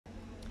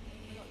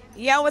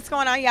Yo, what's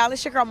going on, y'all?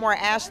 It's your girl, More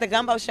Ash, the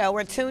Gumbo Show.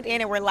 We're tuned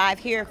in and we're live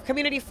here.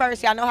 Community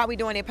first. Y'all know how we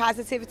doing it.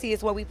 Positivity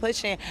is what we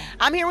pushing.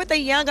 I'm here with a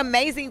young,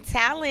 amazing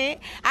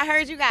talent. I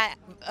heard you got,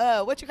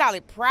 what you call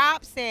it,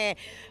 props and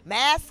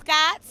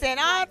mascots and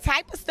all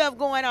type of stuff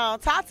going on.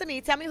 Talk to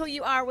me. Tell me who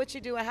you are, what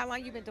you do, and how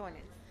long you been doing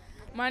it.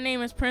 My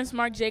name is Prince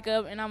Marc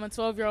Jakob, and I'm a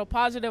 12-year-old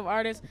positive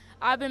artist.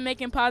 I've been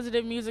making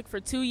positive music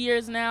for 2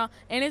 years now,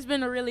 and it's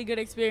been a really good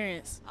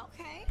experience.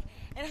 Okay.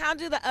 And how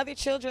do the other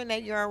children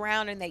that you're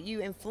around and that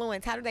you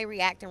influence, how do they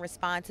react and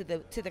respond to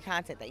the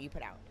content that you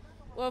put out?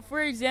 Well,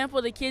 for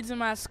example, the kids in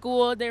my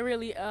school, they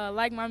really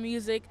like my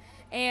music.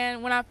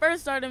 And when I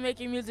first started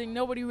making music,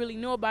 nobody really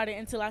knew about it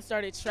until I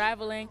started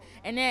traveling.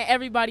 And then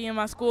everybody in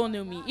my school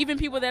knew me, even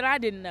people that I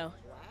didn't know.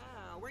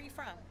 Wow. Where are you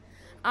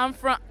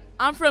from?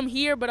 I'm from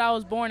here, but I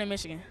was born in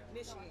Michigan.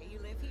 Michigan. You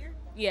live here?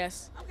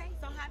 Yes. Okay.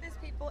 So how does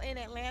people in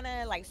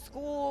Atlanta, like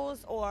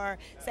schools, or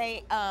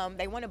say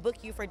they want to book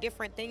you for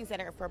different things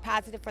that are for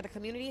positive for the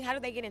community, how do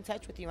they get in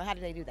touch with you and how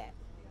do they do that?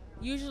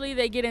 Usually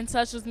they get in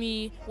touch with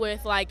me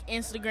with like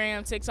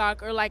Instagram,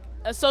 TikTok, or like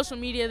a social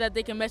media that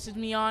they can message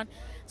me on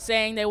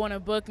saying they want to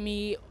book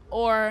me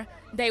or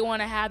they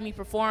want to have me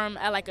perform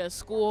at like a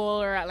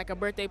school or at like a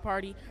birthday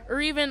party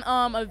or even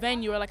a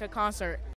venue or like a concert.